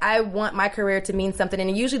I want my career to mean something.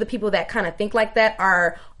 And usually the people that kind of think like that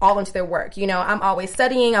are all into their work. I'm always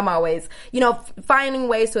studying. I'm always, finding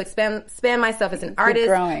ways to expand myself as an artist.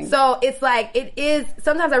 Growing. So it's like, it is,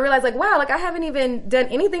 sometimes I realize like, wow, like I haven't even done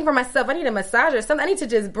anything for myself. I need a massage or something. I need to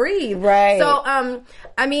just breathe. Right. So,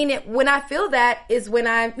 when I feel that is when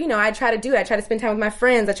I try to do it. I try to spend time with my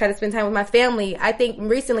friends. I try to spend time with my family. I think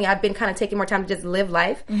recently I've been kind of taking more time to just live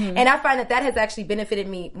life. Mm-hmm. And I find that has actually benefited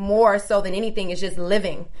me more so than anything is just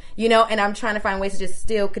living, and I'm trying to find ways to just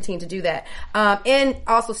still continue to do that. And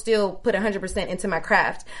also still put 100% into my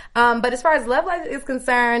craft. But as far as love life is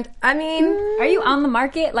concerned, are you on the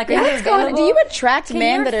market? Like, what's going on? Do you attract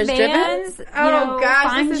men that are driven? Oh gosh,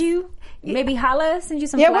 find you? Maybe holla, send you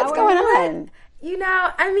some. Yeah, flowers? what's going on?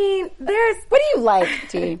 There's. What do you like,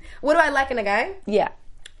 Dee? What do I like in a guy? Yeah.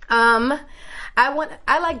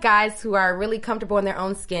 I like guys who are really comfortable in their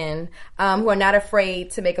own skin, who are not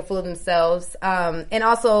afraid to make a fool of themselves, and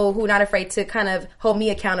also who are not afraid to kind of hold me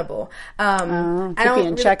accountable. Keep you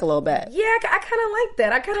in check a little bit. Yeah, I kind of like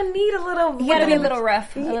that. I kind of need a little. You gotta be a little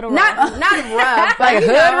rough. Not rough, but Like a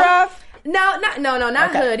hood rough? No,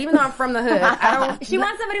 not hood. Even though I'm from the hood, I don't. She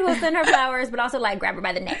wants somebody who will send her flowers, but also like grab her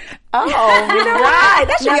by the neck. Oh, right.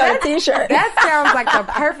 That should be on a t-shirt. That sounds like the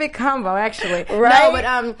perfect combo, actually. Right? No, but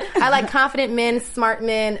I like confident men, smart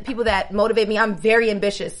men, people that motivate me. I'm very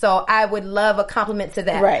ambitious, so I would love a compliment to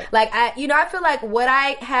that. Right. Like I feel like what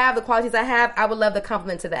I have, the qualities I have, I would love the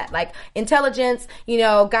compliment to that. Like intelligence,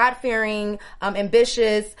 God-fearing,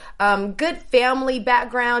 ambitious, good family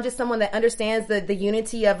background, just someone that understands the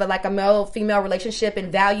unity of a male-female relationship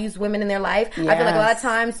and values women in their life. Yes. I feel like a lot of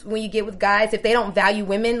times when you get with guys, if they don't value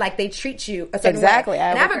women, like they treat you a certain Exactly. way.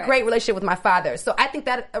 And I have a great relationship with my father, so I think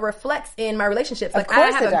that reflects in my relationships. Like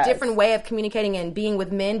I have a different way of communicating and being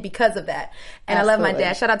with men because of that. And Absolutely. I love my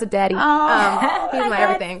dad. Shout out to Daddy. Oh. He's my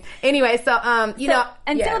everything. Anyway,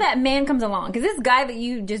 Until that man comes along, because this guy that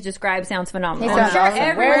you just described sounds phenomenal. He sounds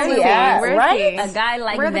awesome. Where's he at? Right? A guy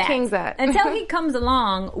like Where are that. the kings at? Until he comes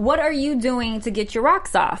along, what are you doing to get your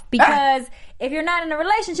rocks off? Because if you're not in a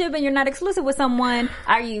relationship and you're not exclusive with someone,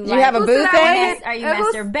 are you you have a boo thing? Are you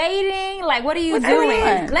masturbating? Like, what are you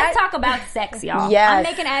doing? Let's talk about sex, y'all. Yes. I'm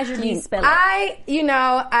making Azur-De spill it.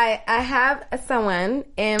 I have someone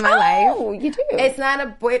in my life. Oh, you do. It's not a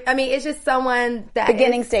boy. I mean, it's just someone that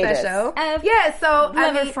Beginning is stages. special. Yeah, so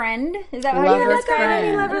lover friend. Is that how Lover you like describe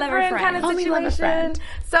it? a lover friend kind of Homie lover situation. friend.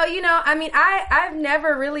 So I've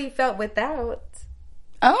never really felt without.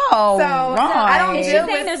 Oh, So right. I don't Is she deal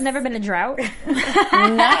saying with. there's never been a drought? Nice.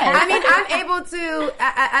 I mean, I'm able to.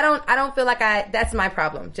 I don't feel like that's my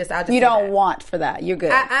problem. I'll just You say don't that. want for that. You're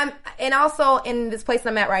good. And also in this place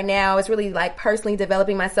I'm at right now, it's really like personally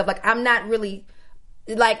developing myself. Like I'm not really.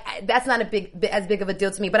 Like that's not as big of a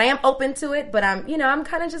deal to me, but I am open to it. But I'm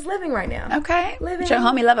kind of just living right now. Okay. Living. Your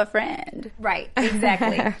homie love a friend. Right,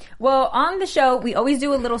 exactly. Well, on the show, we always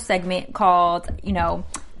do a little segment called,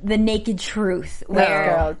 The Naked Truth,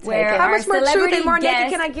 where Girl, take it. How our much more truth celebrity and more naked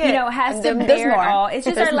guest, can I get? Has to There's bear it more. all. It's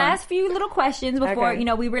just There's our more. last few little questions before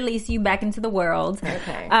Okay. we release you back into the world.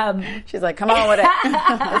 Okay. She's like, come on with it.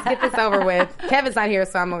 Let's get this over with. Kevin's not here,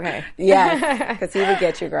 so I'm okay. Yes, because he would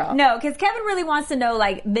get you, girl. No, because Kevin really wants to know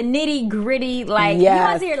like the nitty gritty, like he Yes.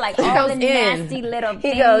 wants to hear like all the goes in. nasty little He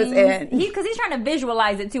things. goes in. Because he's trying to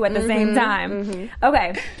visualize it too at the same time.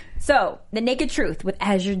 Okay. So, The Naked Truth with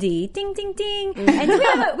Azur-De. Ding, ding, ding. And do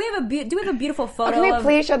we have a beautiful photo Can we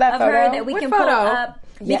please show that of photo? her that we What can photo? pull up?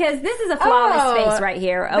 Because this is a flawless face right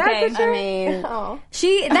here, okay? That's what I mean,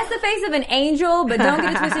 That's the face of an angel, but don't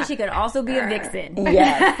get it twisted, she could also be a vixen.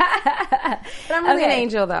 yes. But I'm really Okay. an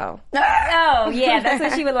angel, though. Oh, yeah, that's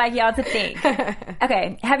what she would like y'all to think.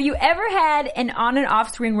 Okay, have you ever had an on and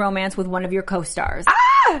off screen romance with one of your co-stars?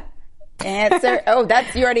 Answer. Oh,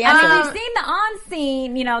 you already I answered. mean, we've seen the on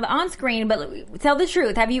scene, the on screen, but tell the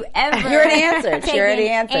truth. Have you ever You already answered. She taken already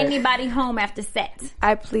answered. anybody home after set?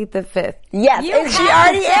 I plead the fifth. Yes, You and she have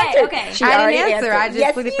already to say, answered. okay. She I already didn't answer. answered. I just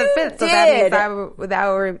Yes, pleaded you the fifth. So did. that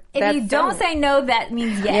means If you don't say no, that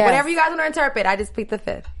means yes. Yeah. whatever you guys want to interpret, I just plead the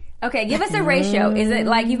fifth. Okay, give us a ratio. Is it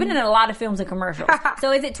like, you've been in a lot of films and commercials,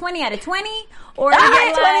 so is it 20 out of 20? Or is it 20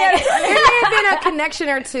 out of like, 20. There may have been a connection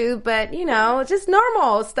or two, but just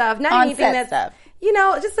normal stuff. Not On anything set that's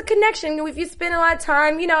stuff. just a connection. If you spend a lot of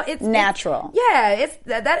time, it's Natural. It's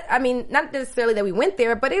that. I mean, not necessarily that we went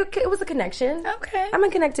there, but it was a connection. Okay. I'm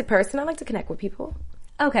a connected person. I like to connect with people.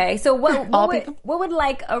 Okay, so what people? would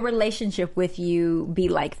like a relationship with you be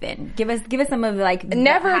like then? Give us some of like the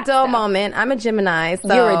Never a hot dull stuff. moment. I'm a Gemini.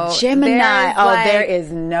 So You're a Gemini. there's, Oh, like, there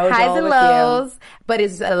is no highs dull and with lows, but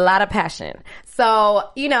it's a lot of passion. So,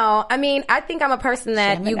 I mean, I think I'm a person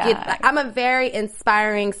that Gemini. I'm a very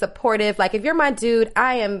inspiring, supportive. Like, if you're my dude,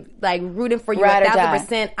 I am like rooting for you Ride or die.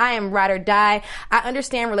 1,000%. I am ride or die. I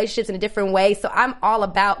understand relationships in a different way. So I'm all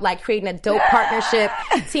about like creating a dope partnership,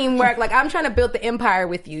 teamwork. Like, I'm trying to build the empire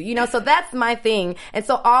with you, So that's my thing. And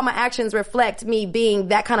so all my actions reflect me being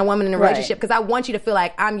that kind of woman in a relationship, because I want you to feel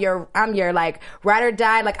like I'm your like ride or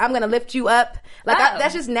die. Like, I'm going to lift you up. Like,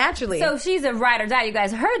 that's just naturally. So she's a ride or die. You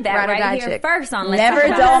guys heard that Ride or die right here chick. first on Let's Never Talk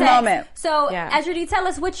a About dull Sex. moment. So, Yeah. Azur-De, tell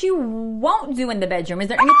us what you won't do in the bedroom. Is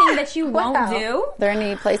there anything that you won't do? Are there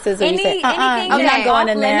any places that you say, Anything I'm that's not going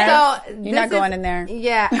off in there. limits? So You're not this going is- in there.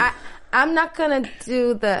 Yeah, I'm not gonna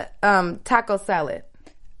do the taco salad.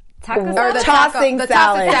 Taco or salad? the Tossing taco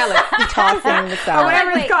salad. Tossing the or salad.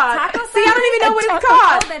 whatever Wait, it's called. taco See, I don't even know what it's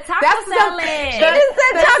called. Oh, the taco That's salad. She just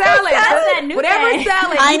said taco salad. That's that new Whatever thing.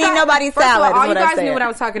 salad. I You need guys- nobody's first of salad all, is all you what I guys said. knew what I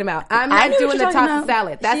was talking about. I'm I not knew what doing the you're talking tossed about.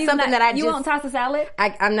 salad. That's She's something not- that I you just. won't toss a salad?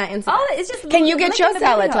 I'm not into. Oh, it's just. Can you get your licking the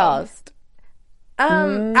salad video. tossed?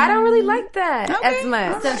 I don't really like that as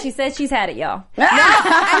much. So she said she's had it, y'all.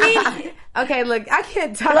 I mean, okay, look, I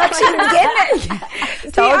can't talk. Look, she's getting it.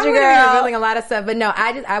 See, Told I'm you, gonna be girl. revealing a lot of stuff, but no,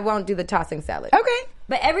 I won't do the tossing salad. Okay.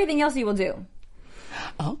 But everything else you will do.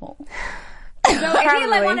 Oh. So if you like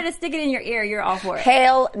Probably. wanted to stick it in your ear, you're all for it.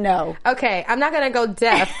 Hell no. Okay, I'm not gonna go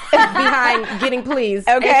deaf behind getting pleased.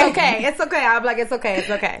 Okay. It's okay. It's okay. I'm like, it's okay. It's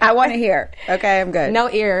okay. I want to hear. Okay, I'm good. No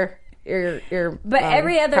ear. But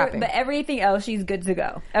cropping. but everything else, she's good to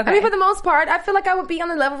go. Okay. I mean, for the most part, I feel like I would be on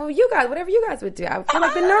the level of you guys, whatever you guys would do. I feel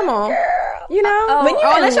like the normal, girl. you know. When you're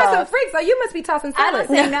in unless you're some love. freaks, so you must be tossing I don't salads.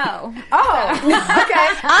 say no. Oh, okay.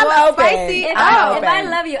 I'm Well, open. Spicy. If, I'm if open. I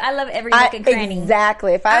love you, I love every nook and cranny.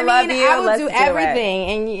 Exactly. If I, love you, I will let's do it. everything,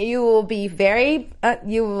 and you will be very,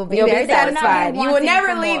 You'll be very satisfied. satisfied. You will Wanting never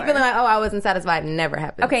for leave more. feeling like, oh, I wasn't satisfied. Never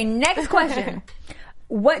happened. Okay, next question.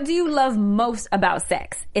 What do you love most about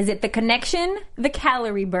sex? Is it the connection, the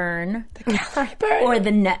calorie burn, or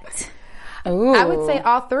the nut? Ooh. I would say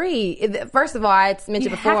all three. First of all, I mentioned You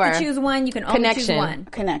before. have to choose one. You can only choose Connection. one.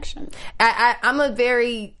 Connection. I'm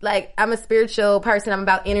a spiritual person. I'm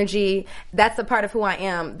about energy. That's a part of who I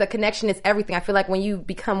am. The connection is everything. I feel like when you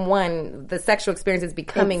become one, the sexual experience is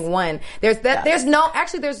becoming one. There's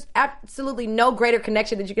absolutely no greater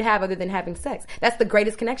connection that you can have other than having sex. That's the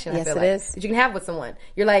greatest connection. Yes, I feel it like, is. that you can have with someone.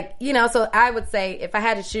 You're like, so I would say if I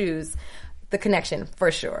had to choose, the connection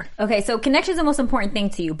for sure. Okay, so connection is the most important thing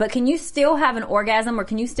to you, but can you still have an orgasm or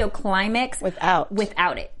can you still climax Without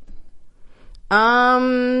it?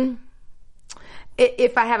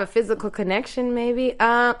 If I have a physical connection, maybe.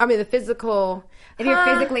 The physical. If you're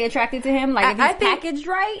physically attracted to him, like if he's I think- packaged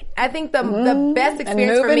right? I think the best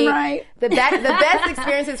experience for moving me, right. the best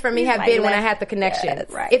experiences for me have like been when I left. had the connection.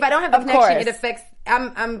 Yes, right. If I don't have the Of connection, course. it affects.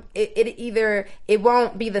 It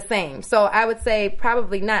won't be the same. So I would say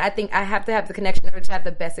probably not. I think I have to have the connection in order to have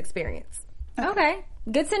the best experience. Okay.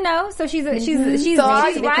 Good to know. So she's So I she's need to ride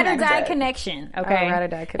or connect die it. connection. Okay. Ride or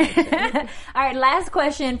die connection. All right, last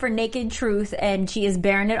question for Naked Truth, and she is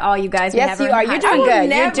bearing it all, you guys. We Yes, have her you in are. the You're hot doing seat. good. You're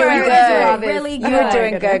never doing do good. all this. Really good. You're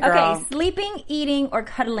doing good, girl. Okay, sleeping, eating, or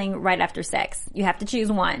cuddling right after sex. You have to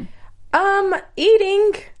choose one.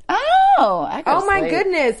 Eating. Oh, I go Oh my sleep.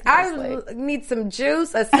 goodness! Need some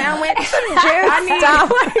juice, a sandwich. Stop.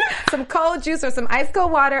 I need some cold juice or some ice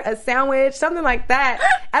cold water, a sandwich, something like that.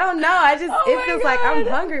 I don't know. It feels like I'm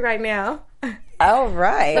hungry right now. All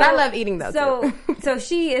right. But I love eating though.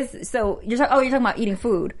 So you're talking about eating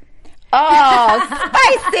food. Oh,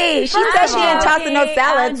 spicy. She said she didn't toss in no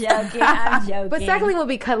salads. I'm joking. But secondly, we'll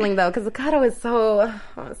be cuddling though, because the cuddle is so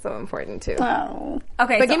important too. Oh.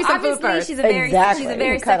 Okay, But so give me some food obviously first. she's a very Exactly. she's a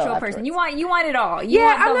very You cuddle sexual person. afterwards. You want it all. You Yeah,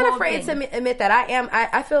 want the I'm not whole afraid thing. to admit that I am.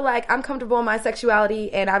 I feel like I'm comfortable in my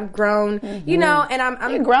sexuality, and I've grown. And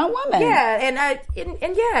I'm You're a grown woman. Yeah,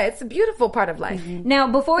 and yeah, it's a beautiful part of life. Now,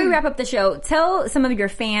 before we wrap up the show, tell some of your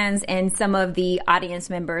fans and some of the audience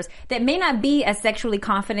members that may not be as sexually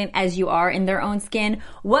confident as you are in their own skin,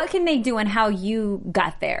 what can they do and how you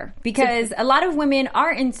got there? Because a lot of women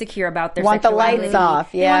are insecure about their Want the sexuality. lights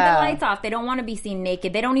off, They want yeah. the lights off. They don't want to be seen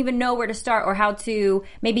naked. They don't even know where to start or how to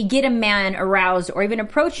maybe get a man aroused or even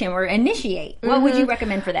approach him or initiate. What would you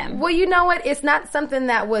recommend for them? Well, you know what? It's not something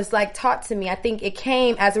that was like taught to me. I think it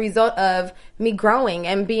came as a result of me growing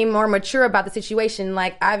and being more mature about the situation.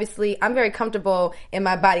 Like, obviously, I'm very comfortable in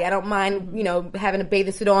my body. I don't mind, having a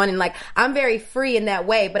bathing suit on, and like, I'm very free in that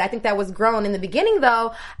way. But I think that was grown in the beginning,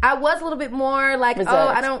 though. I was a little bit more like, Reserved. oh,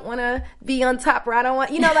 I don't want to be on top, or I don't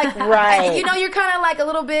want, like, Right. you're kind of like a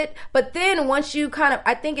little bit. But then once you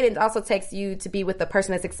I think it also takes you to be with a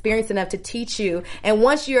person that's experienced enough to teach you. And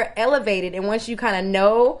once you're elevated, and once you kind of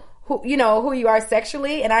know who you are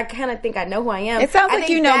sexually, and I kind of think I know who I am. It sounds I like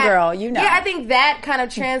think girl. You know. Yeah, I think that kind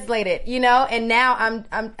of translated, and now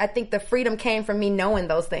I think the freedom came from me knowing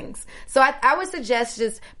those things. So I would suggest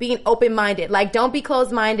just being open-minded. Like, don't be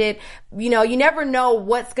closed-minded. You never know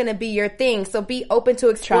what's going to be your thing. So be open to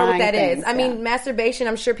explore what that is. I mean, masturbation,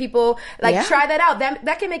 I'm sure people try that out.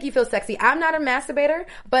 That can make you feel sexy. I'm not a masturbator,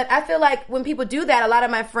 but I feel like when people do that, a lot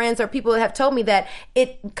of my friends or people have told me that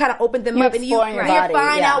it kind of opened them up, and you exploring your body,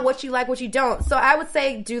 find yeah. out what what you like, what you don't. So I would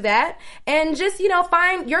say do that and just,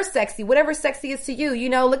 find your sexy, whatever sexy is to you.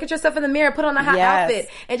 Look at yourself in the mirror, put on a hot outfit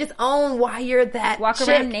and just own why you're that Walk chick.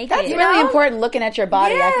 around naked. That's really important, looking at your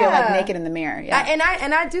body. I feel like naked in the mirror.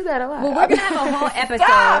 Yeah. I do that a lot. Well, we're going to have a whole episode.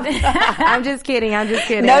 I'm just kidding.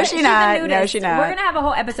 No, she's not. No, she's not. We're going to have a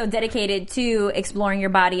whole episode dedicated to exploring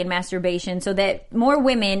your body and masturbation so that more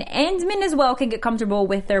women and men as well can get comfortable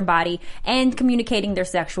with their body and communicating their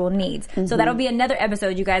sexual needs. So that'll be another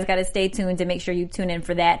episode. You guys got to stay tuned and make sure you tune in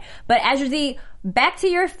for that. But Azur-De, back to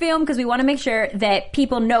your film, because we want to make sure that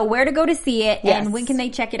people know where to go to see it and when can they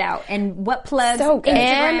check it out and what plugs,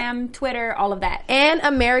 Instagram, Twitter, all of that. And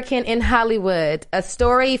American in Hollywood, a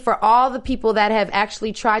story for all the people that have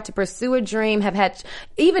actually tried to pursue a dream, have had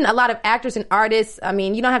even a lot of actors and artists. I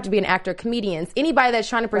mean, you don't have to be an actor, comedians. Anybody that's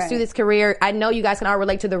trying to pursue this career, I know you guys can all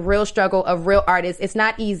relate to the real struggle of real artists. It's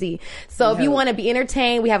not easy. So if you want to be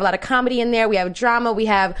entertained, we have a lot of comedy in there. We have drama. We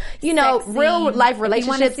have, real life relationships. You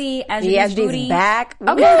want to see Azur-De's booty? Back.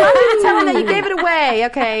 Okay, I'm just telling that you gave it away.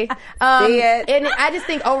 Okay. And I just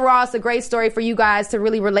think overall it's a great story for you guys to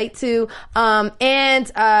really relate to. Or go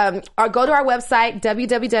to our website,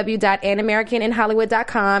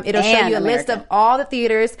 www.anamericaninhollywood.com. It'll show you a list of all the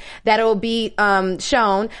theaters that will be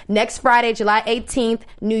shown next Friday, July 18th,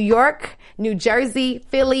 New York, New Jersey,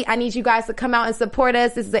 Philly. I need you guys to come out and support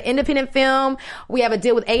us. This is an independent film. We have a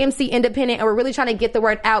deal with AMC Independent, and we're really trying to get the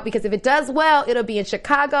word out because if it does well, it'll be in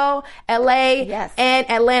Chicago, LA, and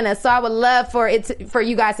Atlanta. So I would love for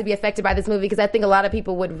you guys to be affected by this movie because I think a lot of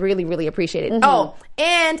people would really, really appreciate it. Oh,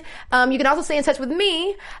 and you can also stay in touch with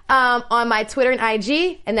me on my Twitter and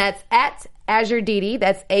IG, and that's at Azur-De.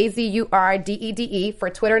 That's Azurdede for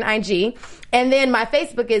Twitter and IG. And then my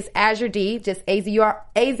Facebook is Azur-De, just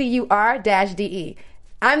Azur-De.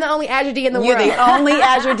 I'm the only Azur-De in the world. You're the only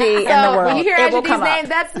Azur-De in the world. When you hear Azur-De's name,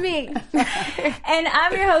 that's me. And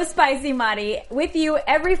I'm your host, Spicy Mari, with you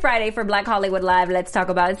every Friday for Black Hollywood Live. Let's talk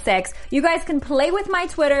about sex. You guys can play with my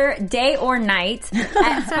Twitter day or night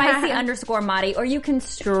at spicy_Mari, or you can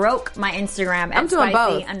stroke my Instagram at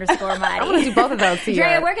spicy_Mari. I want to do both of those to you.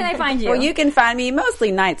 Drea, where can they find you? Well, you can find me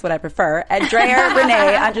mostly nights, what I prefer, at Drea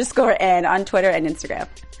Renee _N on Twitter and Instagram.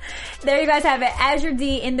 There you guys have it.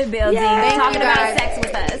 Azur-De in the building. Talking about sex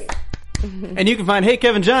with us. And you can find Hey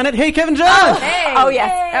Kevin John at Hey Kevin John. Oh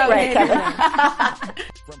yes. Hey. Right, Kevin.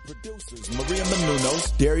 From producers Maria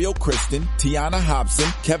Menounos, Dario Kristen, Tiana Hobson,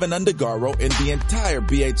 Kevin Undergaro, and the entire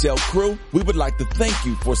BHL crew, we would like to thank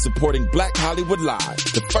you for supporting Black Hollywood Live,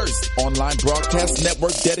 the first online broadcast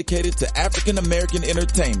network dedicated to African American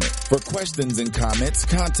entertainment. For questions and comments,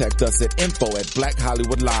 contact us at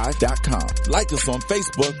info@blackhollywoodlive.com. Like us on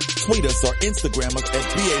Facebook, tweet us, or Instagram us at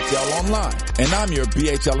BHL Online. And I'm your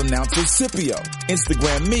BHL announcer, Scipio.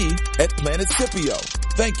 Instagram me at Planet Scipio.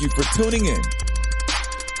 Thank you for tuning in.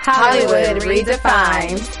 Hollywood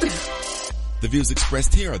Redefined. The views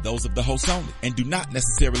expressed here are those of the host only and do not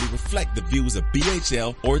necessarily reflect the views of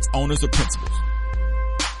BHL or its owners or principals.